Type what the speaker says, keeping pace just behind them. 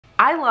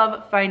I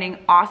love finding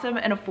awesome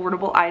and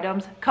affordable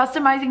items,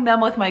 customizing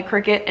them with my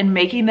Cricut, and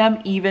making them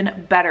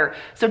even better.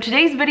 So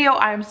today's video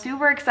I am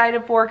super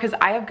excited for because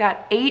I have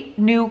got 8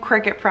 new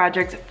Cricut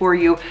projects for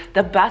you.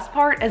 The best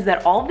part is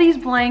that all of these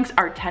blanks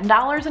are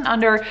 $10 and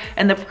under,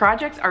 and the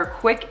projects are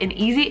quick and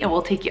easy and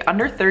will take you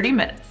under 30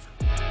 minutes.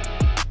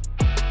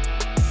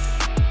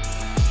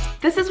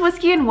 This is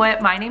Whiskey and Whit.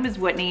 My name is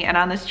Whitney, and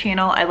on this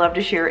channel I love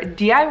to share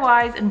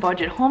DIYs and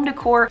budget home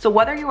decor. So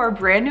whether you are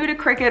brand new to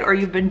Cricut or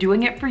you've been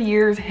doing it for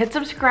years, hit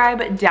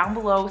subscribe down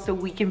below so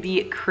we can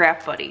be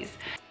craft buddies.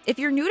 If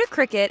you're new to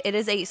Cricut, it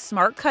is a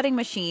smart cutting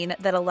machine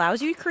that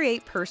allows you to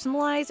create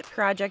personalized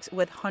projects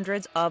with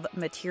hundreds of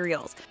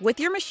materials. With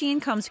your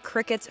machine comes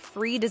Cricut's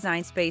free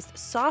Design Space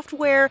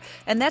software,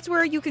 and that's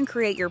where you can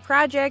create your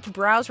project,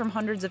 browse from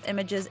hundreds of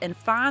images and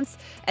fonts,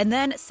 and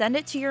then send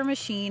it to your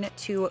machine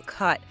to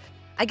cut.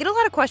 I get a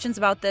lot of questions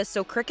about this,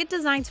 so Cricut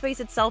Design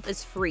Space itself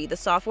is free. The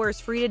software is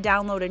free to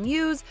download and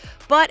use,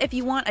 but if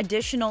you want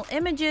additional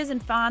images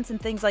and fonts and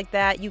things like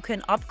that, you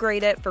can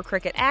upgrade it for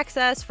Cricut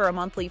Access for a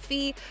monthly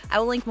fee. I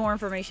will link more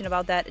information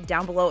about that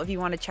down below if you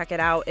want to check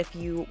it out if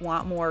you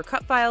want more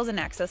cut files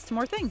and access to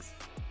more things.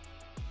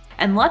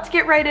 And let's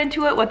get right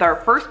into it with our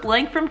first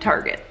blank from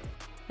Target.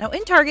 Now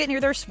in Target,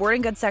 near their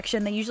sporting goods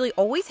section, they usually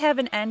always have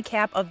an end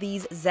cap of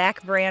these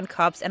Zach brand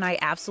cups, and I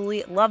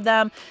absolutely love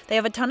them. They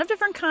have a ton of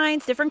different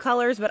kinds, different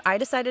colors, but I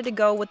decided to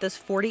go with this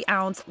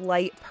 40-ounce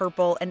light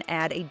purple and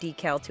add a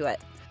decal to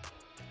it.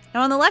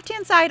 Now on the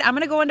left-hand side, I'm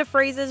going to go into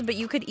phrases, but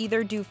you could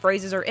either do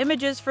phrases or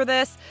images for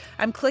this.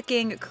 I'm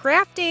clicking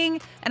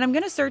crafting, and I'm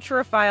going to search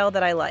for a file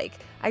that I like.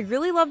 I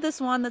really love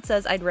this one that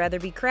says I'd rather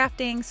be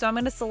crafting, so I'm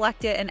going to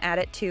select it and add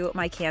it to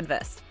my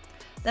canvas.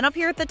 Then up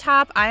here at the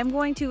top, I'm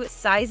going to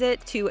size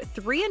it to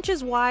 3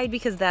 inches wide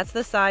because that's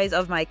the size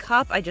of my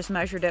cup. I just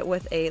measured it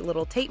with a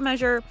little tape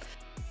measure.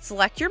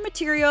 Select your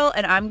material,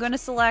 and I'm going to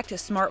select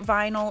Smart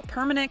Vinyl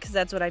Permanent because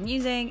that's what I'm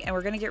using, and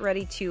we're going to get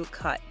ready to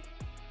cut.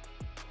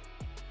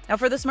 Now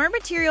for the smart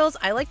materials,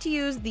 I like to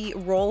use the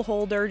roll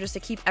holder just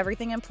to keep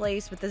everything in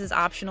place, but this is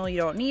optional, you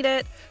don't need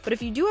it. But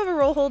if you do have a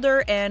roll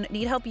holder and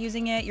need help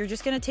using it, you're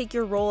just going to take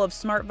your roll of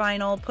smart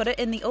vinyl, put it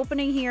in the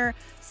opening here,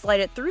 slide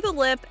it through the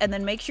lip, and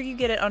then make sure you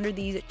get it under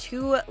these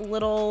 2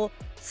 little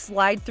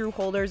slide through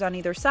holders on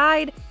either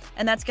side,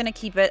 and that's going to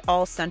keep it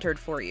all centered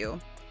for you.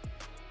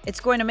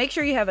 It's going to make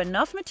sure you have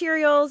enough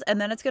materials,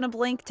 and then it's going to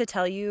blink to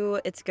tell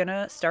you it's going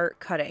to start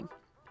cutting.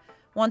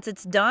 Once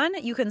it's done,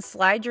 you can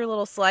slide your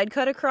little slide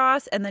cut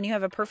across, and then you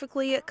have a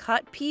perfectly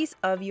cut piece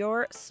of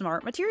your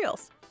smart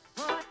materials.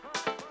 Now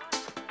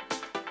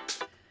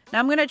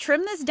I'm going to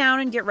trim this down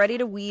and get ready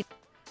to weed.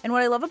 And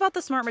what I love about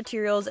the smart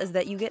materials is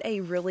that you get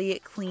a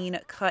really clean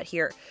cut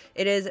here.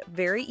 It is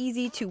very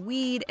easy to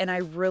weed, and I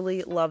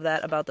really love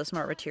that about the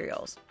smart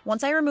materials.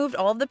 Once I removed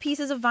all of the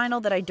pieces of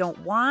vinyl that I don't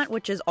want,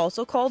 which is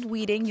also called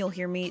weeding, you'll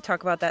hear me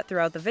talk about that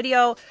throughout the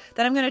video,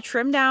 then I'm going to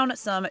trim down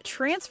some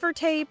transfer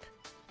tape,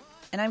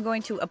 and I'm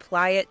going to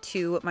apply it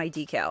to my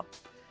decal.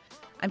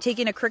 I'm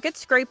taking a Cricut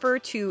scraper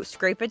to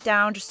scrape it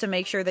down just to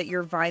make sure that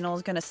your vinyl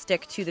is going to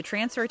stick to the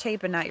transfer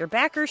tape and not your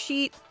backer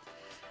sheet.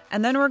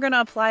 And then we're going to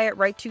apply it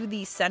right to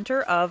the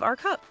center of our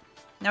cup.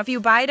 Now if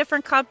you buy a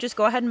different cup, just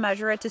go ahead and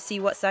measure it to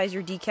see what size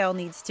your decal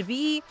needs to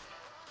be.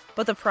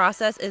 But the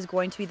process is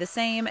going to be the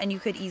same, and you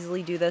could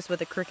easily do this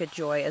with a Cricut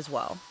Joy as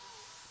well.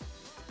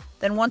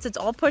 Then once it's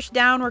all pushed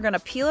down, we're going to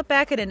peel it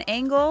back at an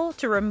angle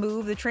to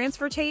remove the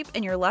transfer tape,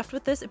 and you're left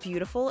with this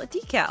beautiful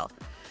decal.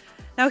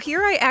 Now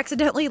here I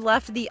accidentally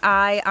left the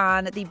eye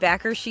on the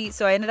backer sheet,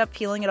 so I ended up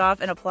peeling it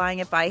off and applying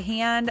it by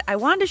hand. I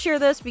wanted to share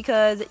this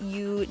because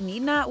you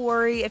need not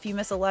worry if you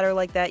miss a letter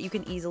like that. You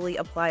can easily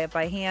apply it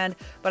by hand,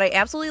 but I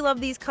absolutely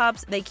love these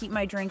cups. They keep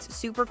my drinks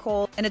super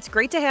cold, and it's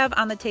great to have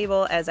on the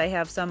table as I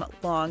have some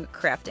long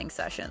crafting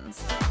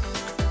sessions.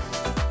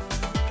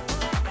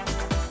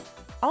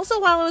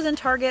 Also, while I was in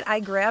Target, I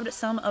grabbed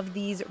some of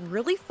these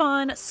really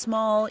fun,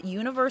 small,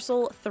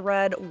 universal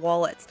thread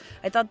wallets.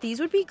 I thought these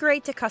would be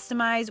great to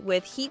customize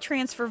with heat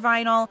transfer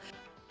vinyl.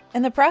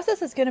 And the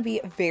process is going to be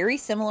very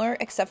similar,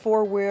 except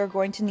for we're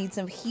going to need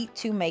some heat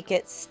to make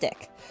it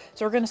stick.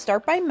 So we're going to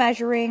start by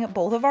measuring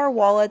both of our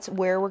wallets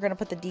where we're going to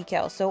put the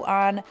decal. So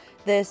on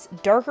this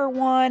darker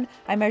one,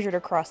 I measured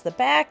across the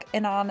back,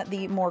 and on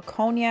the more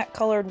cognac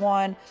colored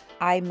one,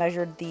 I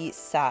measured the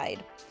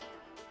side.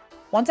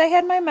 Once I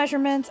had my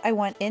measurements, I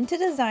went into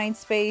Design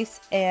Space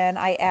and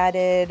I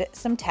added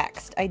some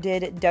text. I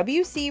did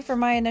WC for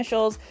my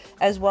initials,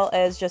 as well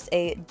as just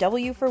a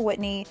W for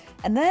Whitney.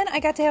 And then I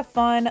got to have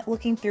fun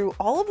looking through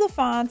all of the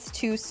fonts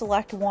to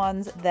select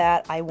ones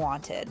that I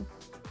wanted.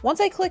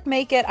 Once I click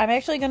Make It, I'm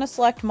actually going to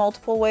select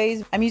multiple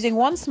ways. I'm using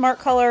one smart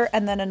color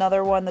and then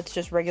another one that's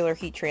just regular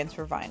heat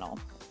transfer vinyl.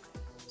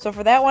 So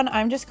for that one,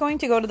 I'm just going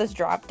to go to this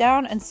drop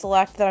down and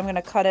select that I'm going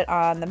to cut it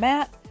on the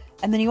mat.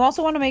 And then you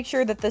also want to make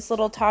sure that this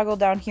little toggle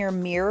down here,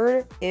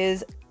 mirror,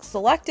 is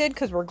selected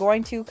because we're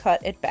going to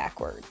cut it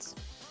backwards.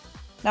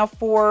 Now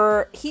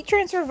for heat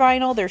transfer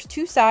vinyl, there's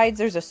 2 sides.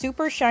 There's a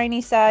super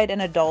shiny side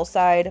and a dull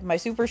side. My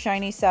super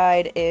shiny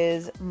side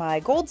is my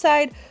gold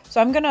side.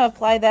 So I'm going to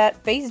apply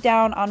that face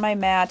down on my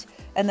mat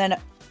and then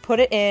put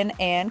it in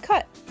and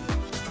cut.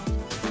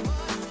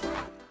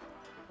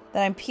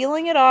 Then I'm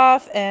peeling it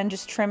off and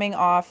just trimming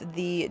off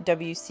the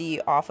WC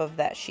off of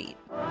that sheet.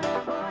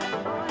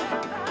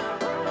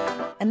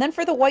 And then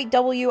for the white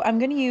W, I'm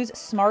going to use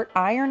Smart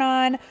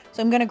Iron-On.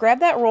 So I'm going to grab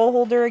that roll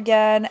holder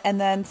again, and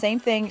then same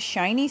thing,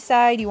 shiny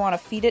side, you want to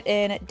feed it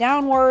in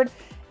downward,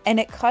 and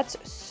it cuts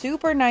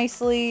super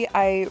nicely.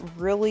 I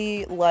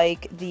really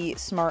like the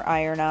Smart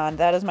Iron-On.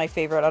 That is my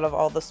favorite out of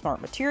all the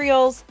Smart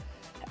materials.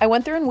 I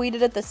went through and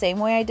weeded it the same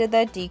way I did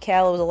that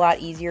decal. It was a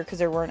lot easier because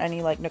there weren't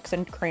any like nooks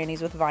and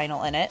crannies with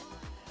vinyl in it.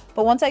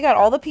 But once I got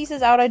all the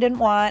pieces out I didn't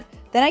want,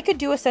 then I could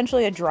do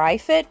essentially a dry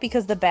fit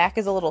because the back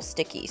is a little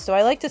sticky. So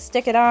I like to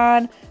stick it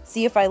on,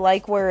 see if I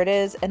like where it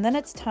is, and then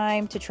it's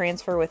time to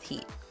transfer with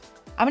heat.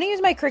 I'm going to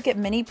use my Cricut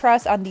mini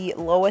press on the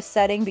lowest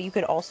setting, but you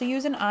could also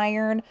use an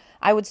iron.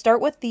 I would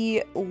start with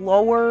the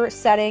lower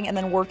setting and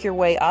then work your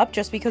way up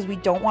just because we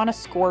don't want to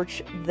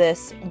scorch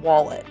this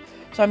wallet.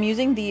 So I'm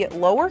using the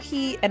lower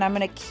heat, and I'm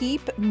going to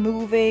keep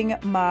moving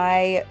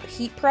my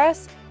heat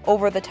press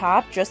over the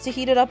top just to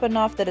heat it up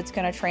enough that it's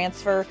going to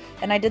transfer.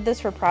 And I did this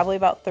for probably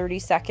about 30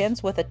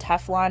 seconds with a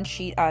Teflon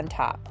sheet on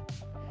top.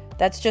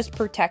 That's just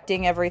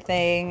protecting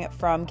everything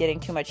from getting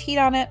too much heat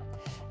on it.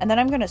 And then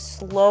I'm going to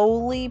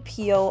slowly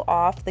peel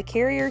off the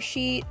carrier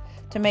sheet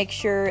to make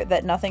sure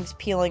that nothing's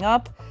peeling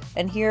up.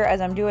 And here,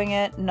 as I'm doing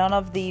it, none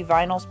of the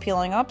vinyl's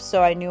peeling up,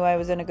 so I knew I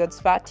was in a good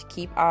spot to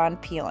keep on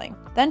peeling.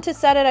 Then to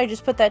set it, I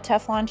just put that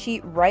Teflon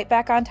sheet right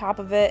back on top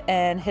of it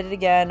and hit it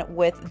again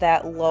with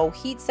that low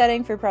heat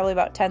setting for probably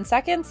about 10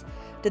 seconds.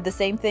 Did the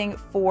same thing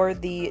for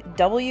the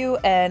W,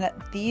 and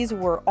these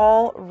were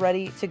all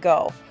ready to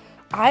go.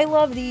 I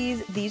love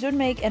these. These would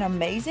make an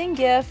amazing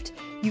gift.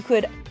 You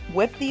could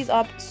whip these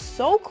up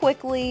so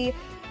quickly.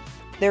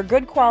 They're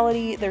good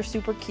quality, they're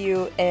super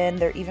cute, and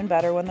they're even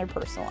better when they're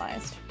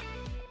personalized.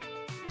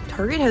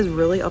 Target has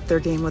really upped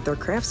their game with their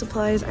craft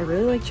supplies. I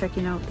really like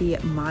checking out the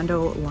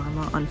Mondo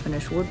Llama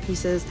unfinished wood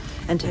pieces.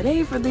 And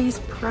today for this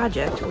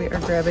project, we are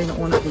grabbing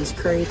one of these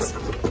crates,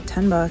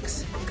 10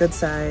 bucks, good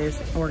size,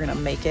 and we're gonna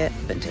make it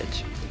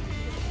vintage.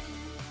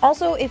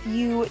 Also, if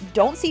you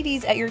don't see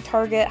these at your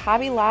Target,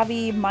 Hobby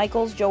Lobby,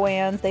 Michael's,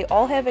 Joann's, they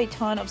all have a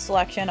ton of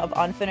selection of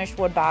unfinished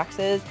wood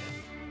boxes.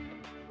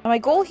 My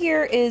goal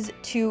here is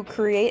to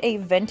create a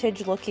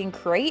vintage looking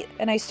crate,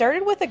 and I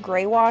started with a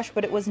gray wash,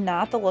 but it was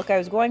not the look I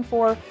was going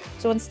for.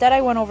 So instead I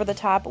went over the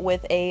top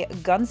with a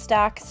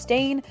Gunstock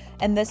stain,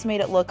 and this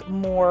made it look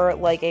more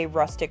like a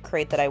rustic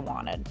crate that I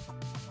wanted.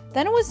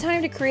 Then it was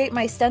time to create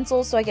my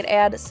stencils so I could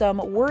add some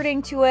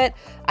wording to it.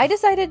 I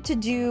decided to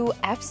do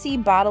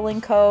FC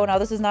Bottling Co. Now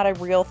this is not a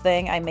real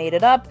thing, I made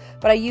it up,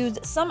 but I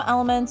used some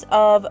elements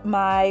of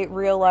my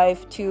real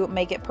life to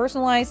make it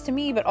personalized to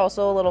me, but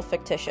also a little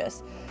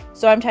fictitious.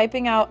 So I'm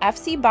typing out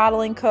FC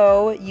Bottling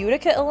Co.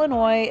 Utica,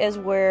 Illinois is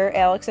where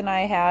Alex and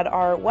I had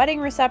our wedding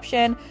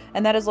reception,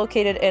 and that is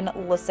located in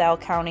LaSalle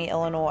County,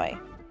 Illinois.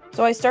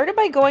 So I started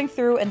by going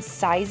through and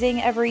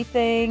sizing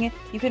everything.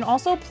 You can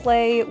also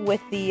play with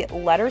the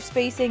letter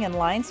spacing and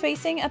line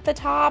spacing at the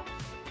top.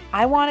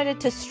 I wanted it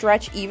to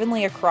stretch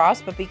evenly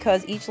across, but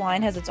because each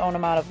line has its own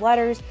amount of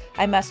letters,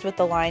 I messed with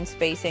the line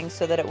spacing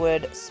so that it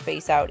would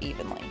space out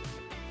evenly.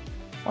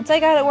 Once I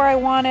got it where I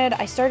wanted,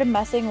 I started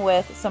messing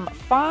with some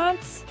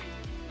fonts,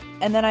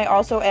 and then I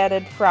also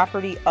added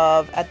property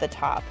of at the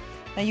top.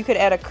 Now you could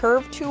add a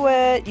curve to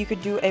it, you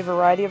could do a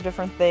variety of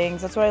different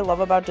things. That's what I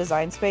love about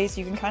Design Space.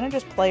 You can kind of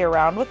just play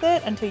around with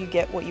it until you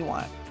get what you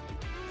want.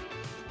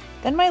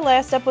 Then my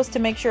last step was to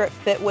make sure it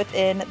fit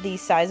within the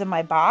size of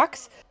my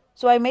box.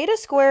 So I made a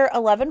square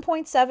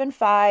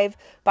 11.75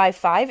 by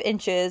 5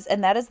 inches,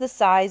 and that is the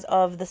size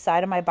of the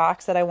side of my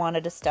box that I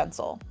wanted to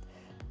stencil.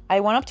 I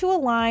went up to a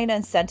line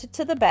and sent it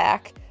to the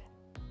back.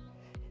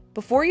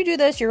 Before you do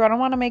this, you're going to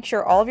want to make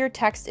sure all of your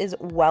text is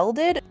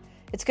welded.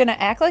 It's going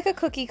to act like a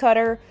cookie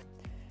cutter.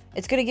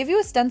 It's going to give you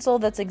a stencil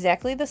that's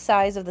exactly the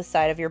size of the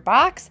side of your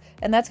box,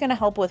 and that's going to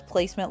help with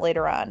placement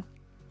later on.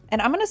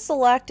 And I'm going to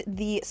select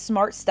the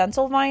Smart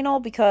Stencil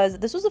Vinyl because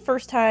this was the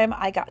first time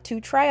I got to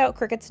try out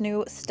Cricut's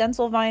new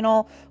stencil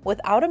vinyl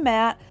without a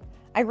mat.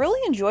 I really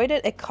enjoyed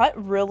it. It cut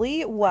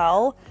really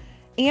well.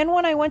 And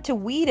when I went to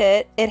weed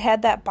it, it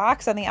had that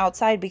box on the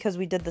outside because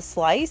we did the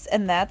slice,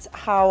 and that's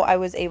how I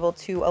was able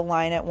to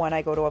align it when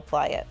I go to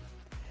apply it.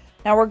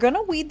 Now we're going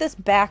to weed this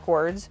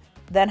backwards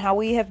than how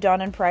we have done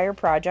in prior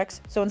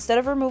projects. So instead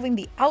of removing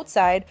the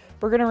outside,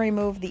 we're going to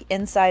remove the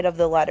inside of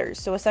the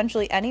letters. So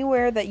essentially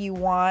anywhere that you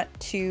want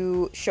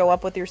to show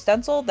up with your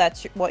stencil,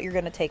 that's what you're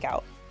going to take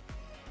out.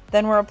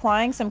 Then we're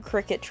applying some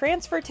Cricut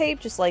transfer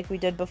tape just like we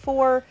did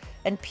before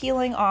and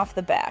peeling off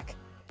the back.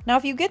 Now,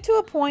 if you get to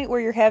a point where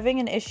you're having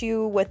an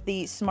issue with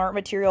the Smart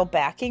Material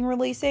backing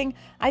releasing,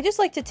 I just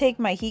like to take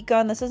my heat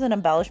gun. This is an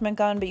embellishment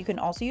gun, but you can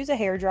also use a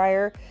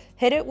hairdryer.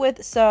 Hit it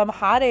with some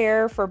hot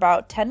air for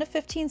about 10 to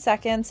 15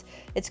 seconds.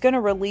 It's going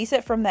to release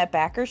it from that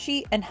backer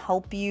sheet and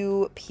help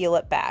you peel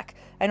it back.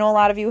 I know a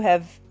lot of you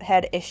have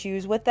had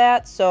issues with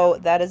that, so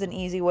that is an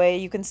easy way.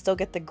 You can still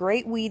get the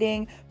great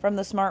weeding from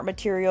the Smart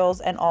Materials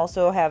and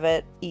also have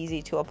it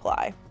easy to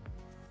apply.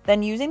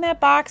 Then using that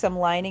box, I'm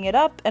lining it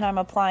up and I'm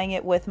applying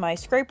it with my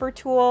scraper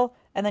tool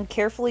and then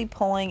carefully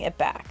pulling it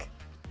back.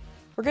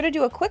 We're going to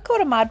do a quick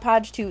coat of Mod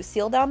Podge to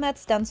seal down that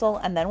stencil,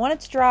 and then when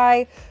it's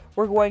dry,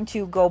 we're going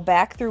to go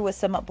back through with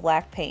some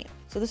black paint.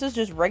 So this is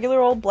just regular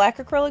old black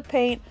acrylic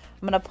paint.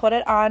 I'm going to put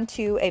it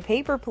onto a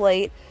paper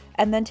plate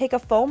and then take a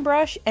foam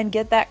brush and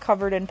get that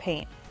covered in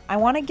paint. I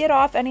want to get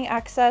off any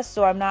excess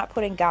so I'm not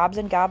putting gobs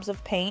and gobs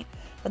of paint,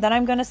 but then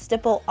I'm going to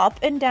stipple up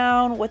and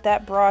down with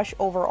that brush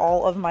over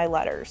all of my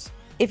letters.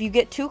 If you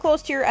get too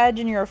close to your edge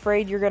and you're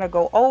afraid you're going to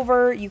go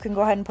over, you can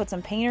go ahead and put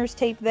some painter's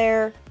tape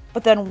there.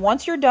 But then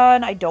once you're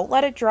done, I don't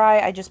let it dry,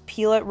 I just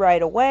peel it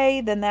right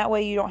away. Then that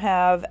way you don't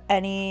have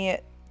any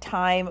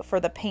time for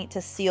the paint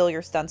to seal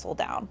your stencil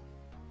down.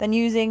 Then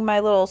using my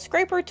little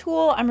scraper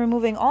tool, I'm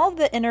removing all of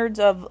the innards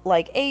of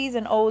like A's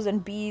and O's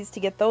and B's to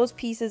get those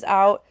pieces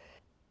out.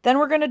 Then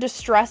we're going to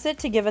distress it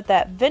to give it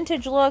that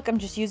vintage look. I'm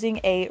just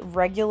using a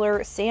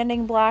regular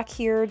sanding block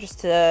here just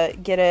to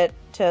get it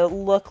to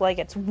look like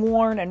it's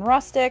worn and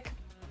rustic.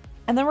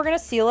 And then we're going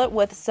to seal it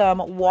with some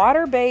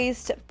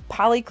water-based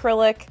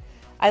polyacrylic.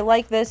 I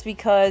like this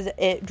because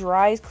it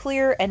dries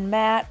clear and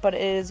matte, but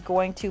it is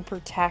going to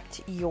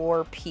protect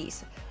your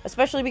piece.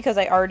 Especially because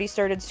I already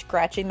started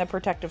scratching the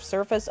protective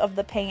surface of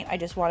the paint. I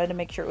just wanted to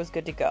make sure it was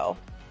good to go.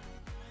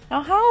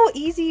 Now, how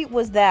easy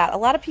was that? A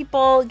lot of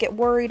people get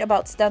worried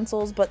about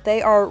stencils, but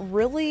they are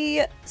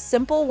really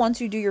simple once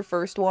you do your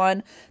first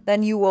one.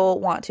 Then you will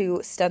want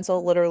to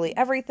stencil literally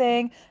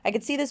everything. I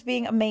could see this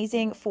being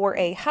amazing for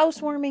a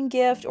housewarming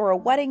gift or a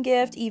wedding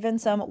gift, even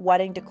some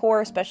wedding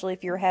decor, especially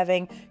if you're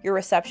having your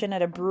reception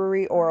at a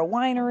brewery or a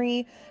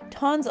winery.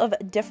 Tons of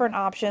different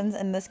options,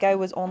 and this guy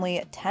was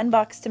only 10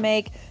 bucks to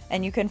make,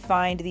 and you can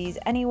find these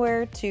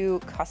anywhere to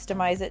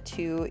customize it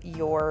to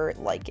your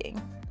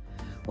liking.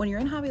 When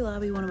you're in Hobby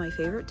Lobby, one of my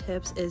favorite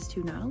tips is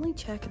to not only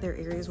check their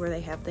areas where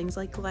they have things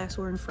like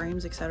glassware and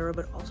frames, etc.,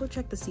 but also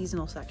check the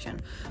seasonal section.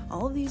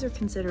 All of these are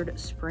considered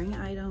spring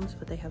items,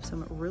 but they have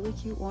some really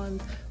cute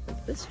ones,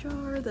 like this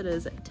jar that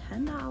is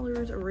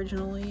 $10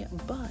 originally,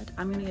 but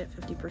I'm gonna get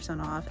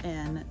 50% off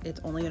and it's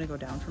only gonna go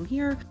down from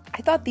here.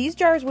 I thought these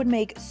jars would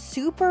make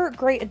super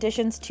great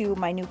additions to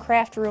my new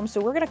craft room,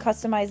 so we're gonna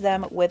customize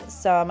them with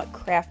some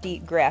crafty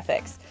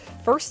graphics.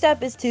 First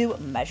step is to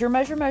measure,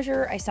 measure,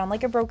 measure. I sound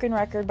like a broken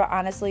record, but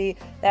honestly,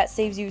 that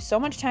saves you so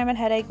much time and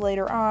headache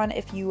later on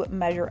if you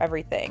measure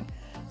everything.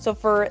 So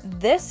for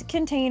this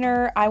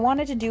container, I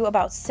wanted to do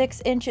about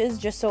 6 inches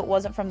just so it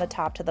wasn't from the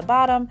top to the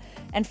bottom.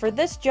 And for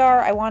this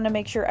jar, I wanted to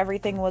make sure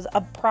everything was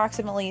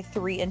approximately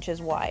 3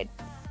 inches wide.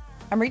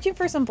 I'm reaching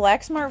for some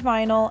black smart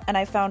vinyl, and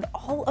I found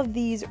all of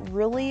these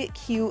really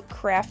cute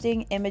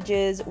crafting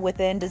images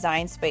within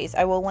Design Space.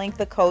 I will link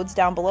the codes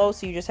down below,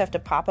 so you just have to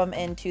pop them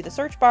into the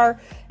search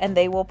bar and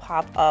they will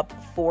pop up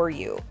for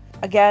you.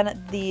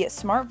 Again, the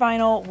smart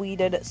vinyl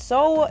weeded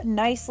so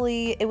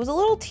nicely. It was a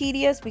little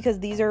tedious because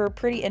these are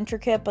pretty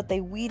intricate, but they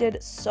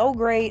weeded so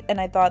great, and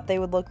I thought they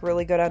would look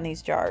really good on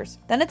these jars.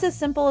 Then it's as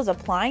simple as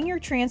applying your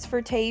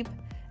transfer tape,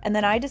 and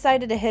then I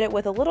decided to hit it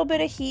with a little bit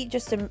of heat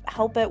just to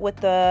help it with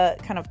the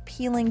kind of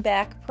peeling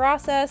back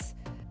process.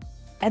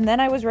 And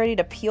then I was ready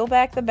to peel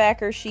back the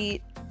backer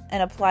sheet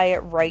and apply it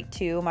right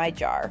to my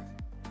jar.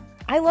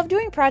 I love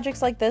doing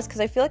projects like this because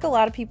I feel like a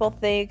lot of people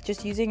think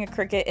just using a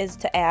Cricut is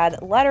to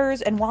add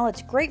letters, and while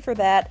it's great for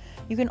that,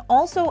 you can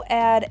also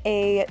add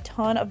a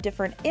ton of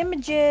different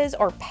images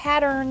or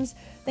patterns,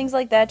 things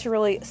like that, to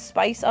really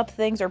spice up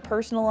things or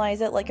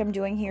personalize it like I'm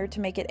doing here to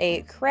make it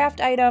a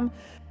craft item.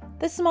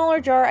 This smaller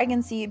jar I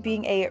can see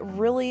being a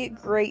really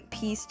great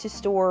piece to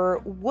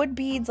store wood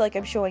beads like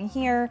I'm showing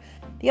here.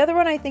 The other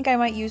one I think I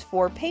might use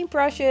for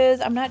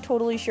paintbrushes. I'm not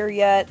totally sure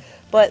yet,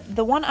 but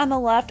the one on the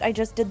left, I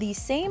just did the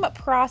same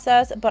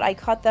process, but I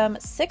cut them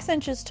 6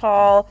 inches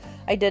tall.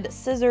 I did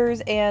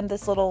scissors and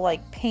this little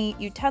like paint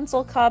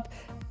utensil cup.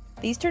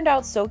 These turned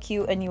out so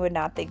cute, and you would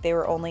not think they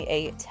were only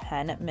a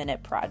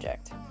 10-minute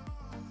project.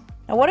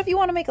 Now, what if you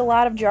want to make a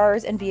lot of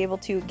jars and be able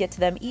to get to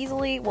them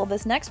easily? Well,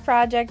 this next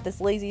project,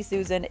 this Lazy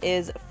Susan,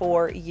 is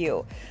for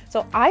you.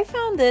 So I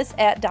found this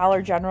at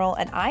Dollar General,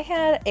 and I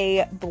had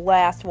a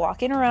blast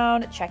walking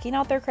around, checking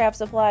out their craft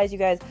supplies. You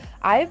guys,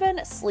 I've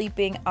been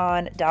sleeping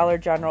on Dollar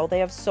General. They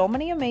have so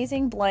many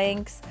amazing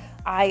blanks.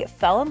 I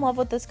fell in love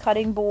with this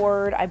cutting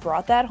board. I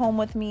brought that home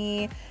with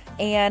me,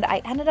 and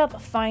I ended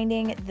up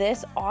finding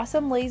this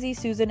awesome Lazy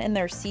Susan in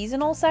their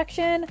seasonal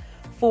section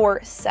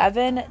for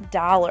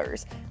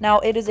 $7. Now,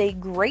 it is a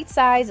great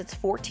size. It's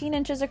 14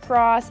 inches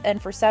across,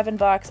 and for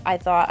 $7, I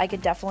thought I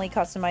could definitely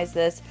customize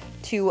this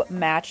to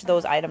match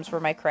those items for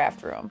my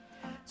craft room.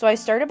 So I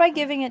started by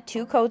giving it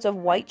 2 coats of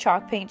white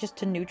chalk paint just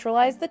to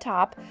neutralize the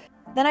top.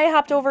 Then I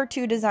hopped over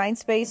to Design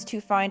Space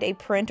to find a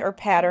print or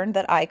pattern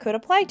that I could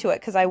apply to it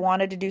because I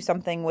wanted to do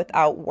something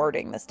without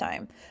wording this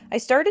time. I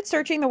started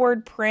searching the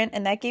word print,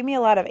 and that gave me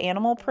a lot of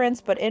animal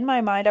prints, but in my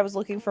mind I was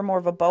looking for more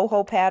of a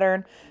boho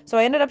pattern. So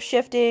I ended up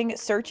shifting,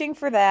 searching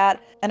for that,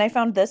 and I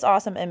found this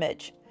awesome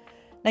image.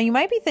 Now you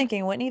might be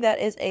thinking, Whitney, that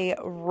is a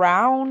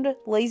round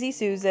Lazy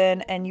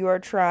Susan and you are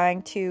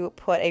trying to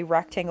put a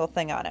rectangle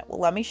thing on it. Well,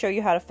 let me show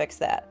you how to fix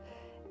that.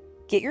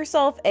 get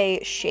yourself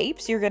a shape.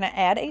 So you're going to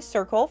add a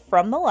circle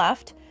from the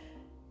left,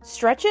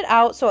 stretch it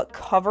out so it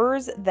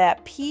covers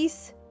that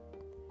piece,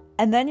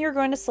 and then you're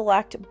going to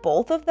select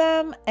both of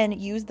them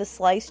and use the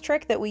slice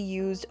trick that we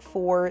used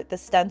for the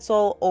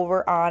stencil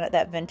over on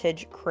that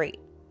vintage crate.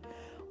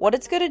 What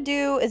it's going to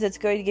do is it's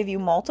going to give you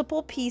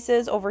multiple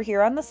pieces over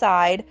here on the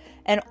side,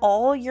 and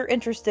all you're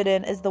interested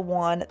in is the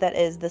one that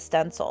is the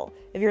stencil.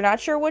 If you're not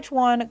sure which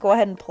one, go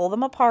ahead and pull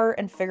them apart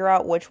and figure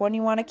out which one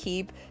you want to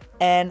keep,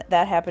 and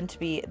that happened to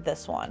be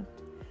this one.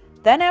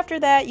 Then after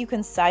that, you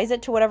can size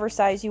it to whatever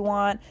size you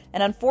want,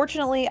 and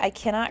unfortunately I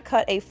cannot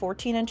cut a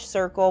 14-inch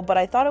circle, but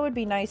I thought it would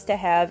be nice to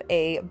have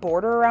a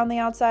border around the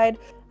outside.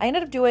 I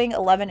ended up doing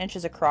 11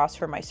 inches across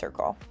for my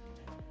circle.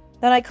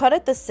 Then I cut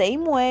it the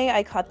same way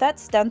I cut that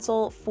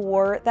stencil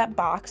for that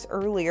box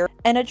earlier.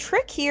 And a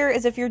trick here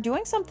is if you're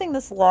doing something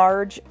this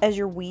large as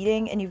you're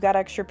weeding and you've got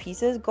extra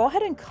pieces, go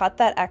ahead and cut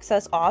that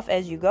excess off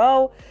as you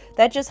go.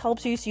 That just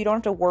helps you so you don't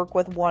have to work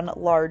with one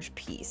large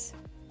piece.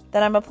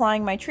 Then I'm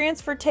applying my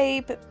transfer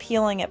tape,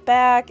 peeling it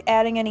back,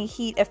 adding any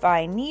heat if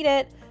I need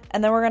it,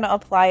 and then we're going to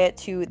apply it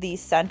to the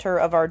center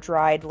of our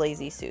dried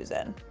Lazy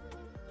Susan.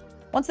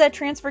 Once that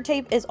transfer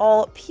tape is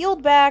all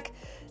peeled back,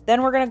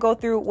 then we're going to go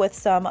through with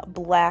some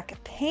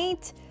black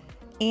paint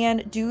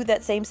and do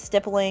that same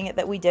stippling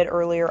that we did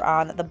earlier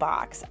on the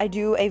box. I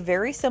do a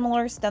very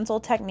similar stencil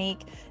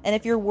technique, and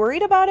if you're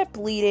worried about it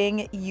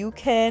bleeding, you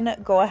can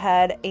go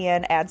ahead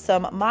and add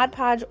some Mod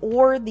Podge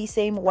or the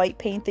same white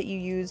paint that you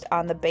used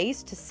on the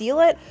base to seal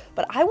it,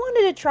 but I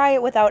wanted to try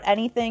it without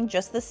anything,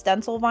 just the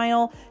stencil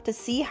vinyl, to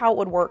see how it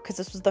would work, because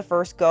this was the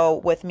first go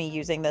with me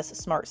using this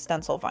Smart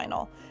Stencil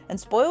vinyl. And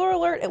spoiler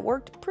alert, it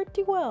worked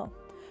pretty well.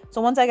 So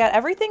once I got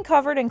everything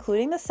covered,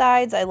 including the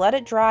sides, I let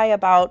it dry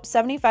about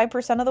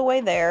 75% of the way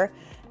there,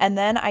 and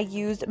then I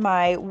used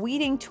my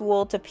weeding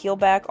tool to peel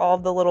back all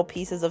of the little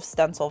pieces of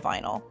stencil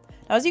vinyl.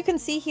 Now, as you can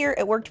see here,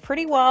 it worked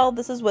pretty well.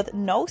 This is with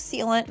no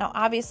sealant. Now,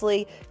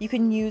 obviously, you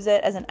can use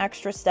it as an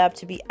extra step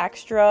to be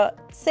extra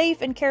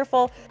safe and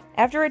careful.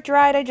 After it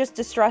dried, I just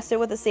distressed it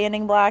with a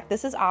sanding block.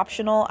 This is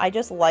optional. I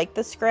just like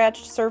the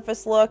scratched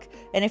surface look.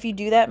 And if you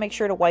do that, make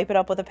sure to wipe it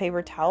up with a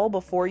paper towel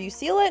before you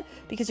seal it,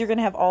 because you're going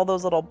to have all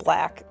those little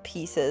black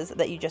pieces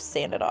that you just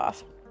sanded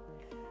off.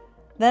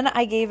 Then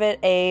I gave it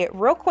a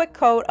real quick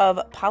coat of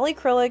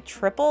polyacrylic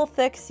triple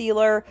thick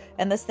sealer,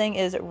 and this thing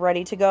is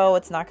ready to go.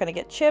 It's not going to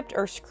get chipped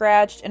or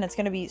scratched, and it's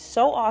going to be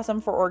so awesome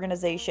for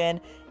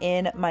organization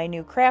in my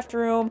new craft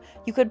room.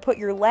 You could put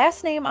your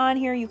last name on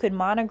here, you could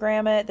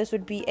monogram it. This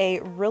would be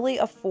a really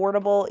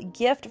affordable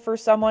gift for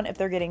someone if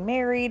they're getting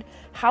married,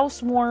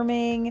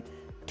 housewarming,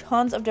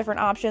 tons of different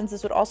options.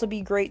 This would also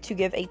be great to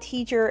give a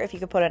teacher if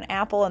you could put an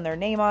apple and their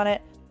name on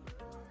it.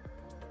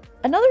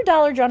 Another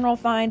Dollar General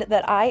find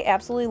that I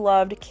absolutely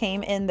loved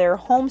came in their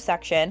home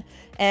section.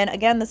 And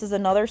again, this is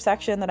another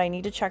section that I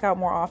need to check out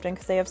more often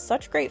because they have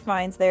such great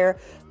finds there.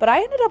 But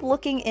I ended up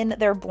looking in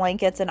their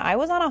blankets, and I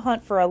was on a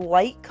hunt for a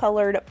light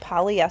colored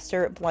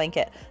polyester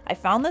blanket. I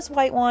found this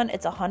white one.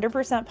 It's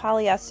 100%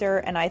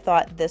 polyester, and I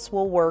thought this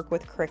will work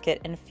with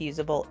Cricut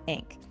infusible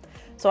ink.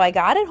 So I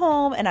got it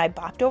home and I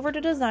bopped over to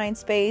Design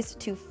Space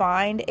to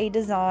find a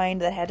design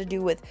that had to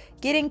do with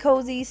getting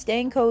cozy,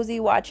 staying cozy,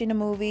 watching a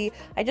movie.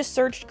 I just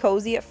searched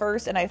cozy at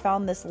first and I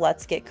found this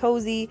Let's Get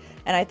Cozy,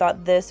 and I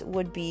thought this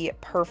would be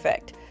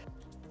perfect.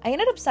 I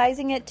ended up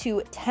sizing it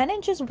to 10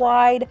 inches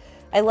wide.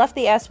 I left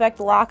the aspect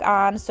lock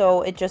on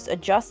so it just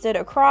adjusted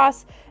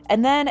across,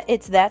 and then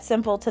it's that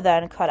simple to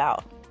then cut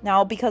out.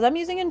 Now, because I'm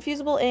using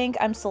infusible ink,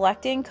 I'm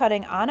selecting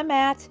cutting on a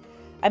mat.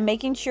 I'm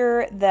making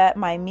sure that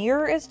my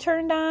mirror is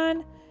turned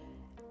on,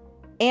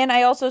 and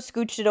I also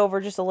scooched it over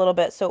just a little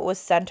bit so it was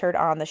centered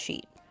on the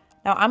sheet.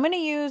 Now I'm going to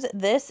use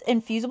this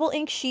infusible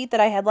ink sheet that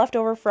I had left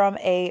over from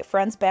a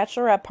friend's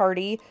bachelorette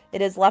party.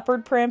 It is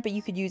leopard print, but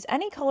you could use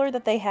any color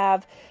that they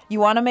have. You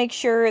want to make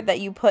sure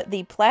that you put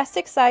the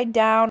plastic side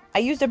down. I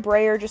used a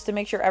brayer just to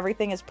make sure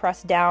everything is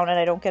pressed down and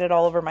I don't get it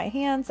all over my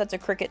hands. That's a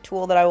Cricut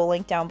tool that I will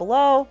link down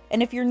below.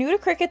 And if you're new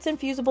to Cricut's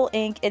infusible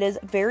ink, it is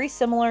very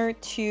similar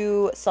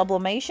to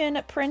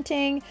sublimation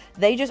printing.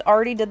 They just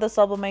already did the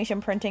sublimation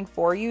printing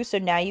for you, so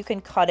now you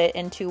can cut it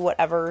into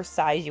whatever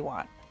size you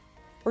want.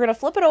 We're going to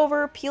flip it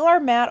over, peel our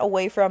mat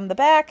away from the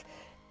back,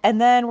 and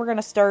then we're going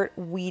to start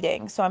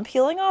weeding. So I'm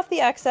peeling off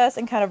the excess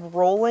and kind of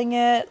rolling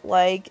it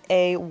like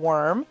a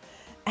worm.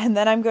 And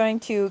then I'm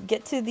going to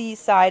get to the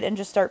side and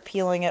just start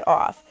peeling it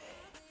off.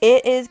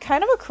 It is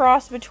kind of a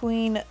cross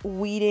between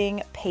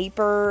weeding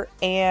paper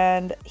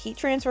and heat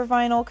transfer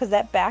vinyl because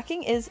that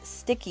backing is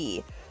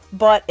sticky,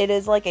 but it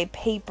is like a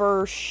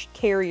paper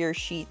carrier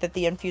sheet that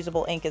the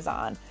infusible ink is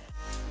on.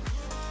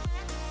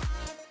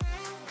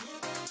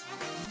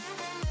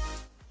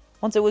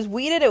 Once it was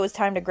weeded, it was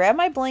time to grab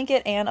my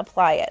blanket and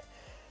apply it.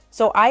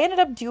 So I ended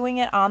up doing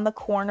it on the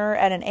corner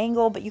at an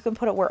angle, but you can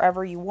put it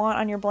wherever you want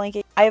on your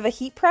blanket. I have a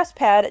heat press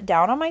pad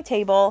down on my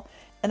table,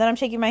 and then I'm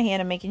taking my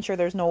hand and making sure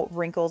there's no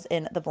wrinkles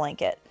in the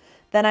blanket.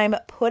 Then I'm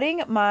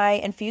putting my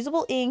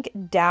infusible ink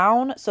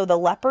down, so the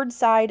leopard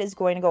side is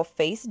going to go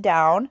face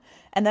down,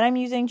 and then I'm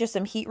using just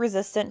some heat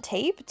resistant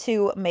tape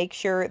to make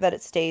sure that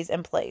it stays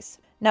in place.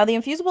 Now the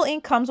infusible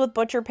ink comes with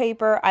butcher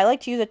paper. I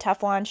like to use a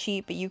Teflon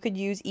sheet, but you could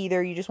use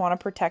either. You just want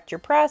to protect your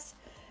press.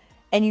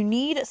 And you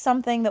need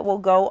something that will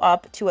go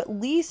up to at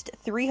least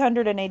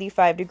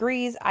 385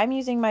 degrees. I'm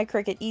using my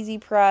Cricut Easy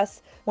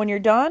Press. When you're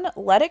done,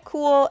 let it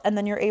cool, and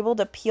then you're able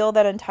to peel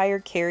that entire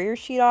carrier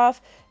sheet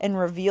off and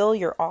reveal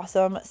your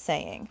awesome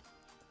saying.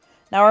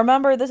 Now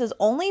remember, this is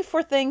only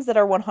for things that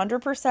are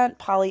 100%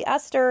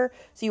 polyester,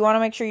 so you want to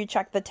make sure you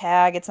check the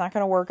tag. It's not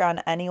going to work on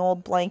any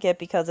old blanket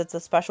because it's a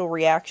special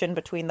reaction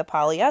between the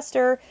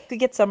polyester. You could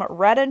get some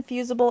red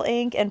infusible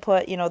ink and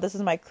put, this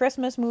is my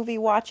Christmas movie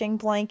watching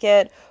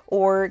blanket,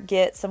 or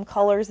get some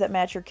colors that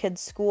match your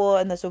kid's school,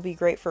 and this will be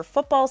great for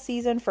football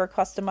season for a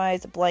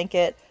customized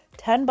blanket.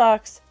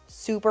 $10,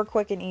 super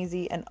quick and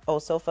easy, and oh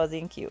so fuzzy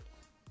and cute.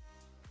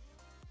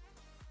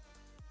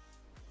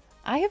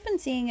 I have been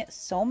seeing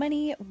so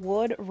many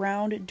wood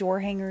round door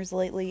hangers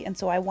lately, and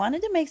so I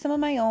wanted to make some of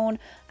my own.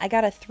 I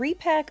got a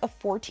 3-pack of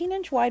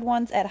 14-inch wide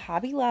ones at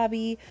Hobby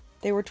Lobby.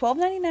 They were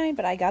 $12.99,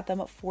 but I got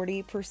them at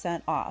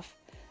 40% off.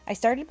 I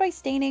started by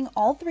staining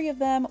all 3 of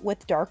them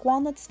with dark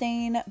walnut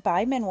stain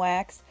by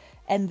Minwax,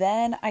 and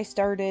then I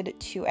started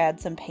to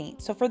add some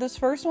paint. So for this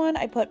first one,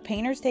 I put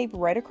painter's tape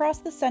right across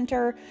the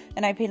center,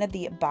 and I painted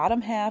the bottom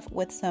half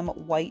with some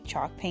white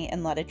chalk paint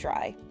and let it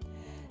dry.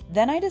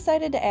 Then I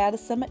decided to add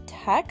some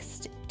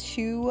text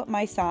to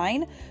my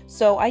sign,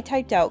 so I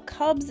typed out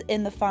Cubs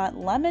in the font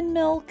Lemon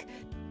Milk,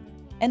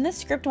 and this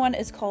script one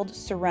is called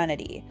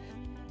Serenity.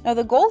 Now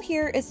the goal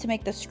here is to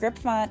make the script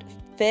font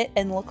fit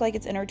and look like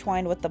it's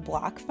intertwined with the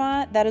block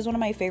font. That is one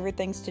of my favorite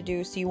things to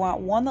do, so you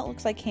want one that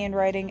looks like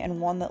handwriting and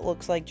one that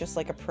looks like just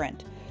like a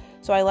print.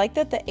 So I like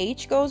that the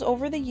H goes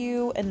over the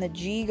U and the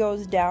G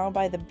goes down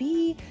by the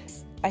B.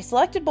 I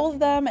selected both of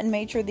them and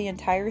made sure the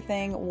entire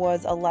thing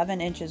was 11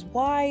 inches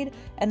wide,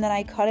 and then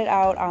I cut it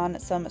out on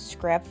some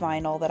scrap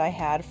vinyl that I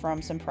had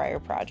from some prior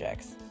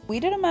projects.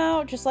 Weeded them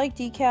out just like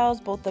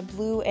decals, both the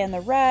blue and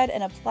the red,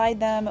 and applied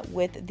them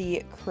with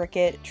the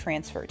Cricut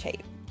transfer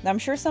tape. Now, I'm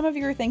sure some of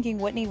you are thinking,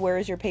 Whitney, where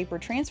is your paper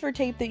transfer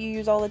tape that you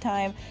use all the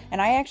time? And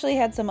I actually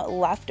had some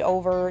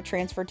leftover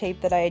transfer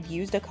tape that I had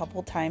used a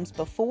couple times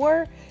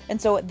before.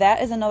 And so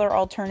that is another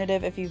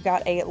alternative if you've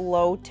got a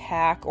low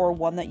tack or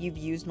one that you've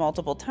used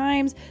multiple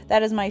times.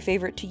 That is my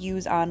favorite to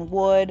use on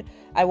wood.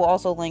 I will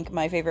also link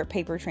my favorite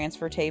paper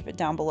transfer tape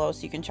down below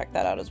so you can check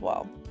that out as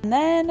well. And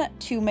then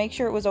to make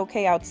sure it was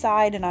okay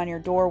outside and on your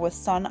door with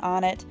sun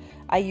on it,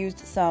 I used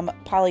some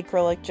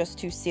polyacrylic just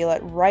to seal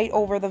it right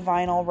over the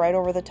vinyl, right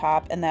over the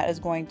top, and that is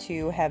going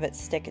to have it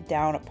stick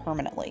down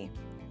permanently.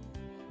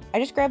 I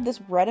just grabbed this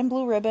red and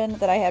blue ribbon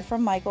that I had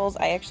from Michael's.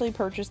 I actually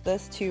purchased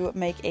this to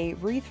make a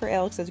wreath for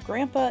Alex's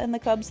grandpa in the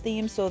Cubs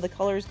theme, so the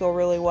colors go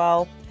really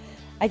well.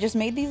 I just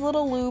made these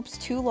little loops,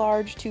 too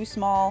large, too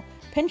small,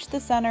 pinched the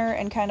center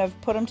and kind of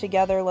put them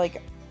together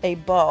like a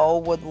bow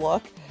would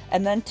look,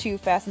 and then to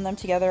fasten them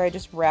together I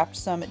just wrapped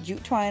some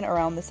jute twine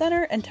around the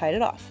center and tied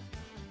it off.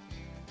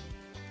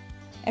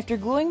 After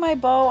gluing my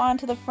bow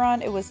onto the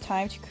front, it was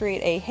time to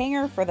create a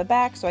hanger for the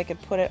back so I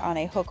could put it on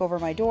a hook over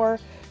my door.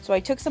 So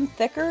I took some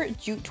thicker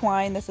jute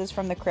twine. This is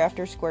from the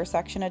Crafter Square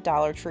section at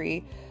Dollar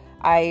Tree.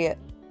 I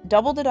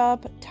doubled it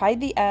up,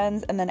 tied the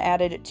ends, and then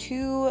added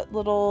 2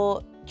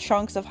 little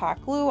chunks of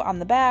hot glue on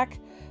the back,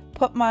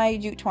 put my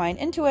jute twine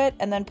into it,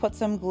 and then put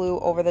some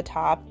glue over the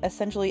top,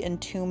 essentially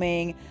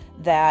entombing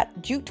that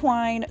jute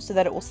twine so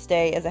that it will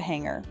stay as a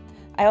hanger.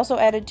 I also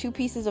added 2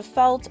 pieces of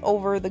felt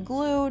over the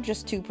glue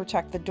just to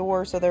protect the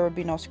door so there would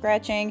be no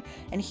scratching,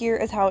 and here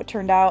is how it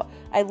turned out.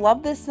 I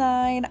love this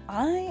sign.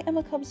 I am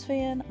a Cubs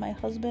fan. My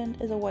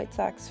husband is a White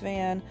Sox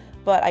fan,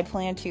 but I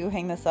plan to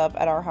hang this up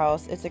at our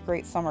house. It's a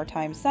great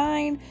summertime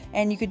sign,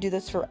 and you could do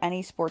this for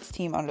any sports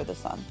team under the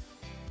sun.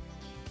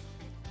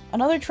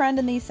 Another trend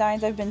in these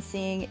signs I've been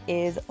seeing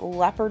is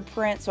leopard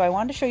print, so I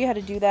wanted to show you how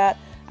to do that.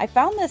 I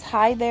found this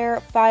Hi There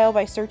file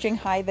by searching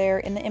Hi There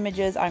in the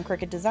images on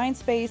Cricut Design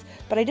Space,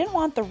 but I didn't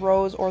want the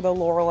rose or the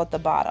laurel at the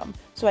bottom.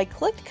 So I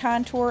clicked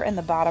contour in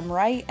the bottom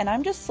right, and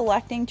I'm just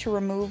selecting to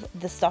remove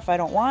the stuff I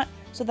don't want,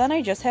 so then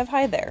I just have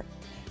Hi There.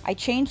 I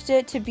changed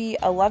it to be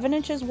 11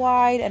 inches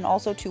wide and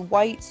also to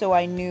white so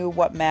I knew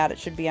what mat it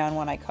should be on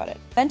when I cut it.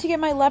 Then to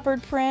get my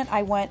leopard print,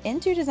 I went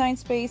into Design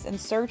Space and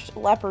searched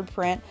leopard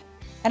print.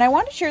 And I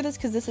want to share this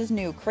because this is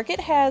new. Cricut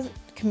has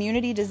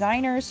community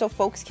designers so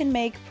folks can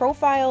make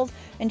profiles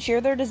and share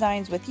their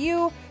designs with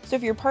you. So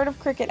if you're part of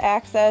Cricut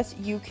Access,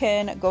 you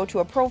can go to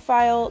a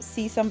profile,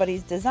 see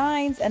somebody's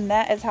designs, and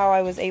that is how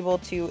I was able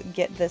to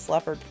get this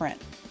leopard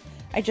print.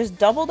 I just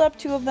doubled up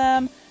 2 of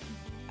them.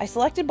 I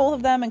selected both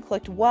of them and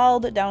clicked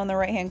weld down in the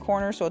right hand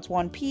corner so it's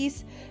one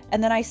piece,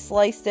 and then I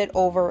sliced it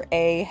over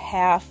a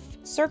half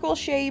circle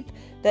shape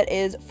that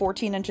is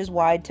 14 inches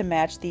wide to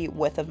match the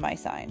width of my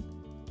sign.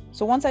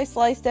 So once I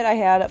sliced it, I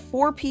had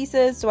 4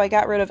 pieces, so I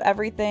got rid of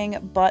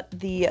everything but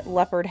the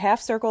leopard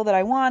half circle that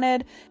I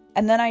wanted,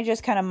 and then I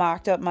just kind of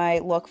mocked up my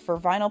look for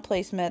vinyl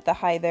placement, the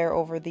Hi There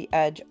over the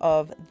edge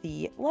of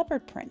the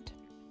leopard print.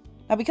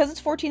 Now because it's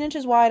 14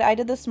 inches wide, I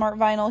did the smart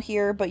vinyl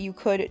here, but you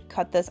could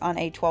cut this on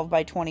a 12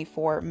 by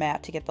 24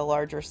 mat to get the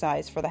larger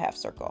size for the half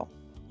circle.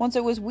 Once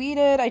it was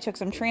weeded, I took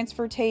some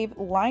transfer tape,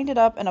 lined it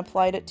up, and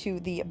applied it to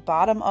the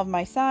bottom of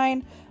my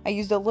sign. I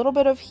used a little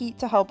bit of heat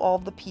to help all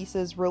of the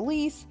pieces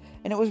release,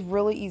 and it was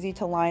really easy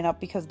to line up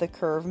because the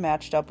curve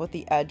matched up with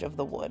the edge of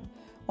the wood.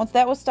 Once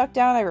that was stuck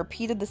down, I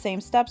repeated the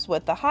same steps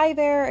with the high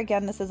there.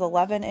 Again, this is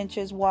 11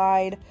 inches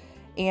wide,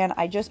 and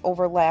I just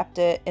overlapped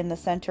it in the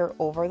center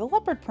over the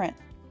leopard print.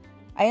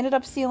 I ended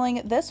up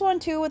sealing this one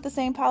too with the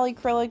same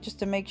polyacrylic just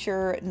to make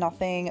sure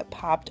nothing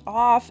popped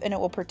off, and it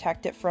will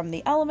protect it from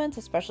the elements,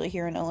 especially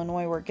here in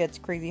Illinois where it gets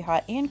crazy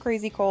hot and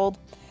crazy cold.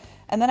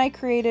 And then I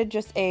created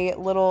just a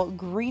little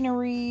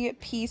greenery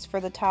piece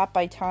for the top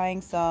by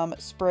tying some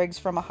sprigs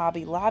from a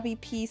Hobby Lobby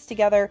piece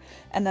together.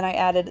 And then I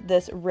added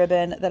this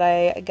ribbon that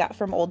I got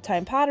from Old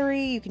Time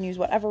Pottery. You can use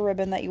whatever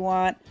ribbon that you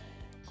want.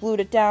 Glued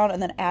it down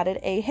and then added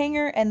a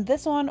hanger, and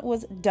this one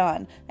was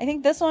done. I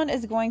think this one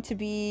is going to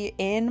be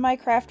in my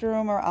craft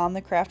room or on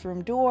the craft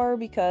room door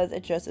because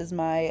it just is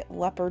my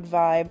leopard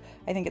vibe.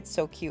 I think it's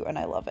so cute and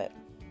I love it.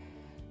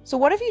 So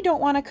what if you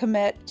don't want to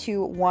commit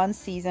to one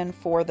season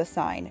for the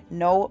sign?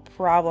 No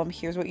problem.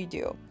 Here's what you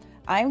do.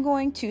 I'm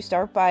going to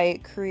start by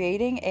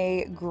creating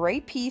a gray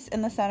piece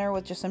in the center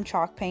with just some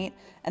chalk paint,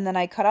 and then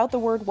I cut out the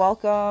word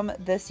welcome.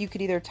 This you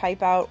could either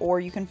type out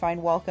or you can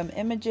find welcome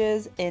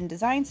images in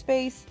Design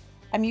Space.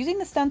 I'm using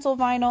the stencil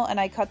vinyl, and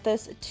I cut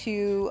this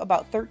to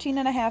about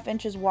 13.5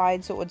 inches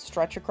wide so it would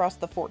stretch across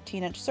the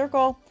 14-inch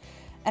circle.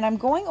 And I'm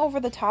going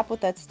over the top with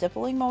that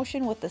stippling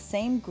motion with the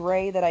same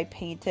gray that I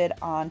painted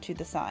onto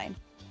the sign.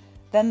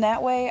 Then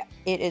that way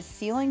it is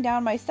sealing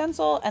down my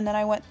stencil, and then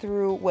I went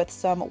through with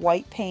some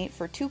white paint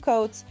for 2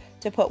 coats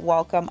to put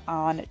welcome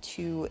on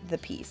to the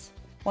piece.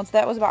 Once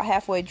that was about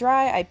halfway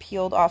dry, I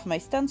peeled off my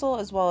stencil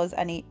as well as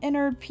any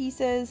innard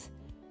pieces.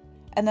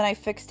 And then I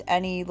fixed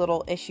any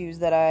little issues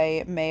that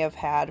I may have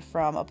had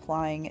from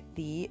applying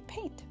the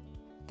paint.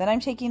 Then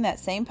I'm taking that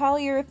same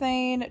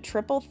polyurethane,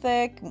 triple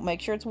thick, make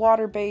sure it's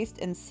water-based,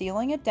 and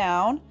sealing it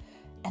down.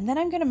 And then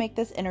I'm going to make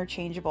this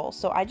interchangeable.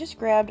 So I just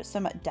grabbed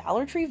some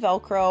Dollar Tree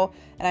Velcro,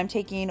 and I'm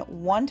taking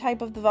one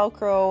type of the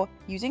Velcro,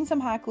 using some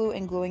hot glue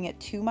and gluing it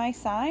to my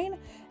sign.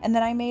 And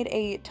then I made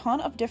a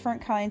ton of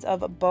different kinds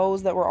of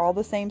bows that were all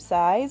the same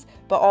size,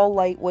 but all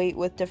lightweight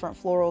with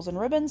different florals and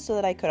ribbons so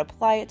that I could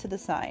apply it to the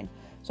sign.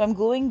 So I'm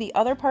gluing the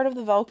other part of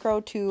the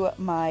Velcro to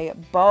my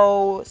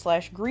bow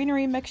 /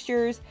 greenery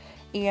mixtures,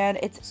 and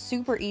it's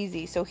super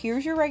easy. So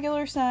here's your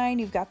regular sign.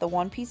 You've got the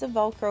one piece of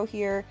Velcro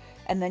here,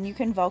 and then you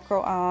can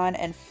Velcro on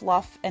and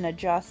fluff and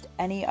adjust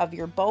any of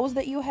your bows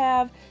that you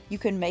have. You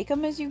can make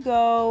them as you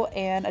go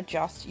and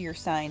adjust your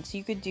sign. So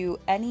you could do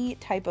any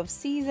type of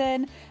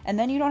season, and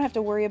then you don't have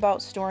to worry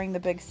about storing the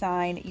big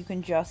sign. You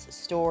can just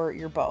store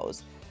your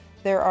bows.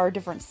 There are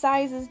different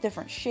sizes,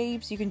 different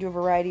shapes. You can do a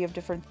variety of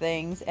different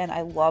things, and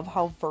I love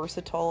how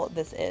versatile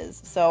this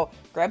is. So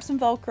grab some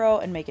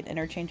Velcro and make an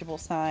interchangeable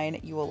sign.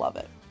 You will love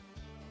it.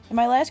 In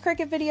my last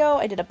Cricut video,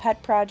 I did a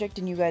pet project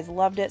and you guys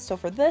loved it. So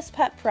for this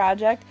pet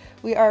project,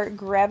 we are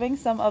grabbing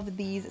some of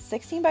these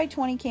 16 by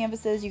 20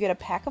 canvases. You get a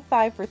pack of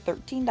 5 for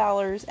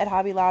 $13 at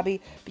Hobby Lobby,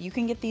 but you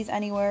can get these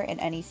anywhere in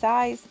any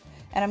size.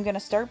 And I'm going to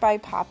start by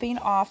popping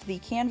off the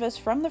canvas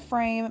from the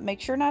frame. Make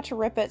sure not to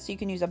rip it, so you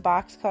can use a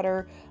box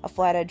cutter, a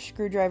flat edge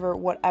screwdriver,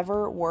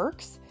 whatever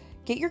works.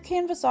 Get your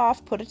canvas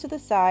off, put it to the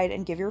side,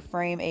 and give your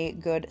frame a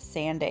good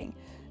sanding.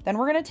 Then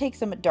we're going to take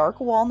some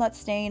dark walnut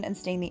stain and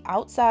stain the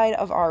outside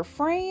of our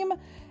frame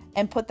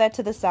and put that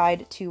to the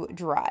side to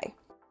dry.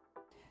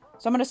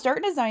 So I'm going to start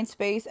in Design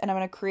Space, and I'm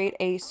going to create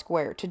a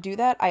square. To do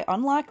that, I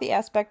unlock the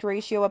aspect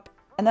ratio up.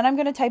 And then I'm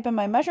going to type in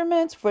my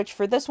measurements, which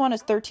for this one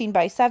is 13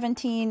 by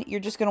 17. You're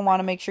just going to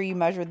want to make sure you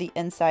measure the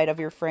inside of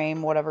your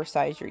frame, whatever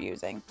size you're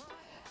using.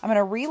 I'm going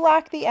to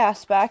relock the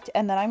aspect,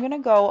 and then I'm going to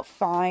go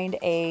find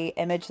a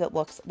image that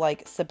looks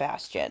like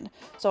Sebastian.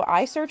 So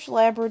I searched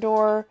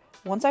Labrador.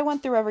 Once I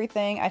went through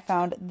everything, I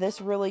found this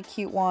really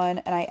cute one,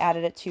 and I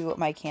added it to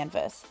my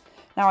canvas.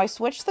 Now I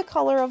switched the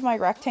color of my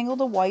rectangle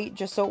to white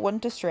just so it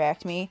wouldn't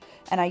distract me,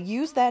 and I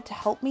used that to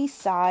help me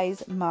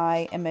size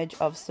my image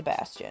of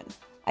Sebastian.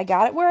 I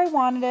got it where I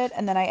wanted it,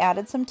 and then I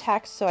added some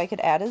text so I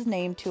could add his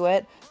name to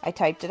it. I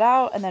typed it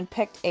out and then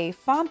picked a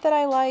font that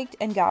I liked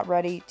and got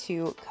ready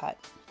to cut.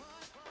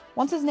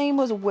 Once his name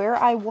was where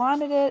I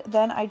wanted it,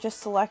 then I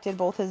just selected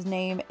both his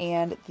name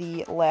and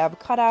the lab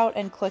cutout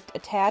and clicked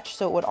attach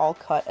so it would all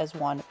cut as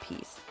one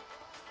piece.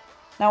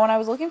 Now when I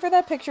was looking for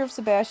that picture of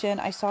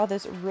Sebastian, I saw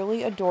this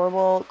really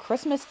adorable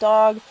Christmas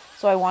dog,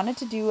 so I wanted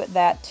to do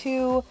that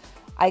too.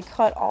 I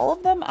cut all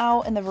of them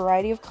out in the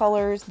variety of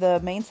colors. The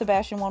main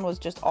Sebastian one was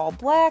just all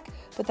black,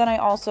 but then I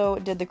also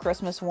did the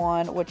Christmas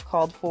one, which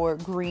called for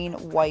green,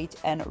 white,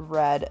 and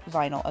red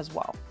vinyl as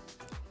well.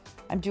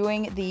 I'm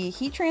doing the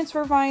heat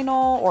transfer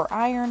vinyl or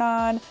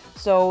iron-on,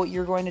 so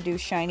you're going to do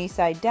shiny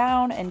side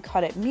down and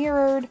cut it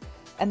mirrored,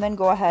 and then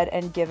go ahead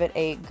and give it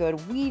a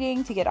good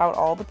weeding to get out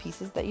all the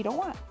pieces that you don't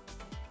want.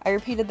 I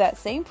repeated that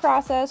same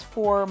process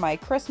for my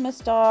Christmas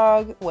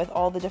dog with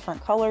all the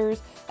different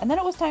colors, and then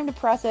it was time to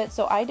press it,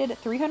 so I did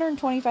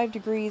 325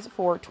 degrees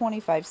for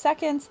 25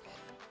 seconds.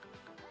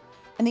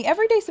 And the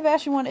Everyday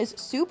Sebastian one is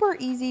super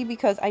easy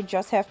because I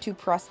just have to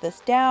press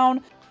this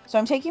down. So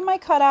I'm taking my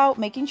cutout,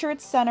 making sure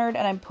it's centered,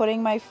 and I'm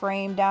putting my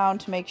frame down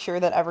to make sure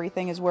that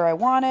everything is where I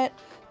want it.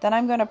 Then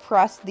I'm going to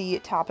press the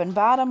top and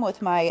bottom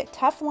with my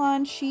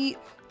Teflon sheet,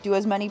 do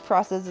as many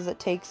presses as it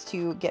takes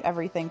to get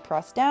everything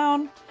pressed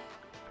down.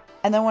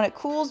 And then when it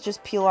cools,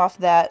 just peel off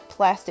that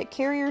plastic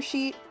carrier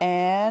sheet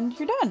and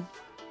you're done.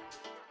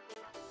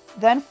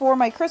 Then for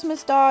my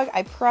Christmas dog,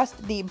 I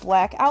pressed the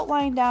black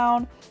outline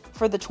down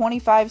for the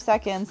 25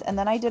 seconds, and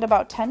then I did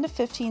about 10 to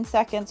 15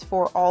 seconds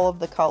for all of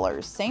the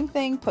colors. Same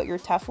thing, put your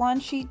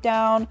Teflon sheet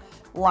down,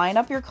 line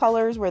up your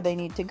colors where they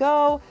need to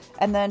go,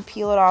 and then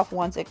peel it off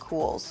once it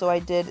cools. So I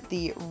did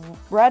the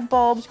red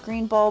bulbs,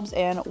 green bulbs,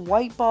 and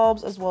white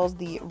bulbs, as well as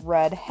the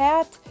red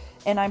hat,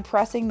 and I'm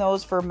pressing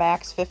those for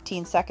max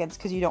 15 seconds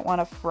because you don't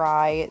want to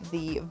fry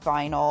the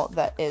vinyl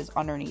that is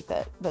underneath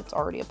it that's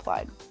already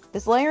applied.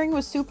 This layering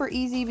was super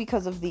easy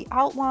because of the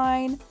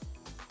outline,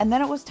 and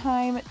then it was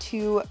time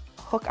to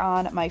hook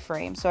on my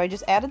frame. So I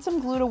just added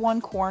some glue to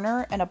one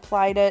corner and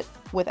applied it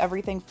with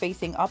everything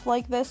facing up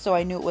like this so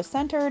I knew it was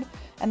centered,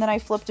 and then I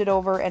flipped it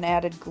over and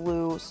added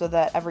glue so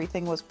that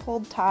everything was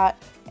pulled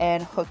taut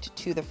and hooked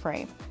to the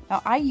frame.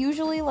 Now I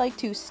usually like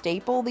to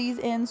staple these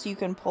in so you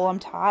can pull them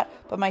taut,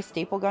 but my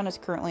staple gun is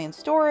currently in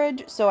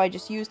storage, so I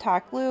just used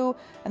hot glue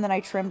and then I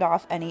trimmed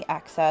off any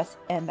excess,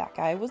 and that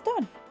guy was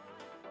done.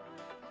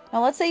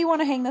 Now let's say you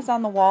want to hang this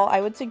on the wall.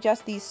 I would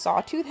suggest these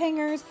sawtooth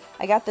hangers.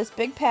 I got this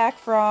big pack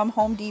from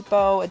Home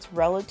Depot. It's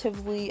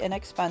relatively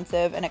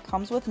inexpensive and it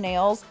comes with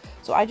nails.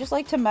 So I just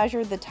like to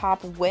measure the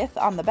top width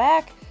on the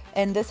back,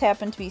 and this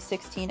happened to be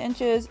 16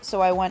 inches. So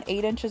I went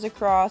 8 inches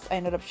across. I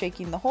ended up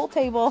shaking the whole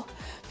table,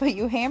 but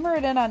you hammer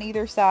it in on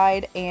either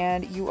side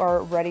and you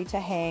are ready to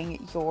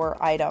hang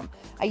your item.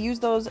 I use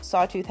those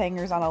sawtooth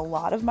hangers on a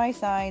lot of my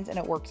signs and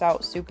it works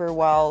out super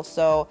well.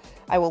 So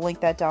I will link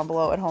that down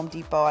below at Home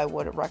Depot. I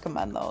would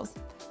recommend those.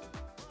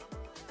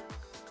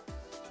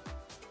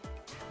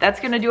 That's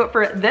gonna do it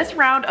for this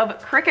round of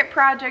Cricut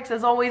projects.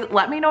 As always,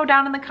 let me know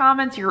down in the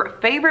comments your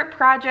favorite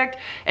project,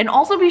 and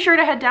also be sure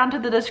to head down to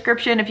the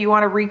description if you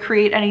wanna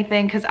recreate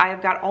anything, because I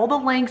have got all the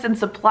links and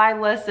supply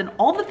lists and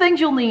all the things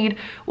you'll need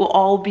will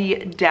all be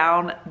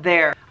down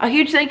there. A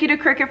huge thank you to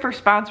Cricut for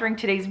sponsoring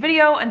today's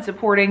video and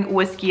supporting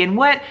Whiskey and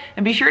Wit,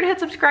 and be sure to hit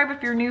subscribe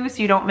if you're new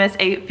so you don't miss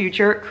a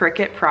future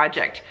Cricut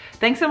project.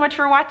 Thanks so much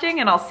for watching,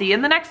 and I'll see you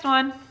in the next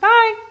one.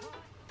 Bye!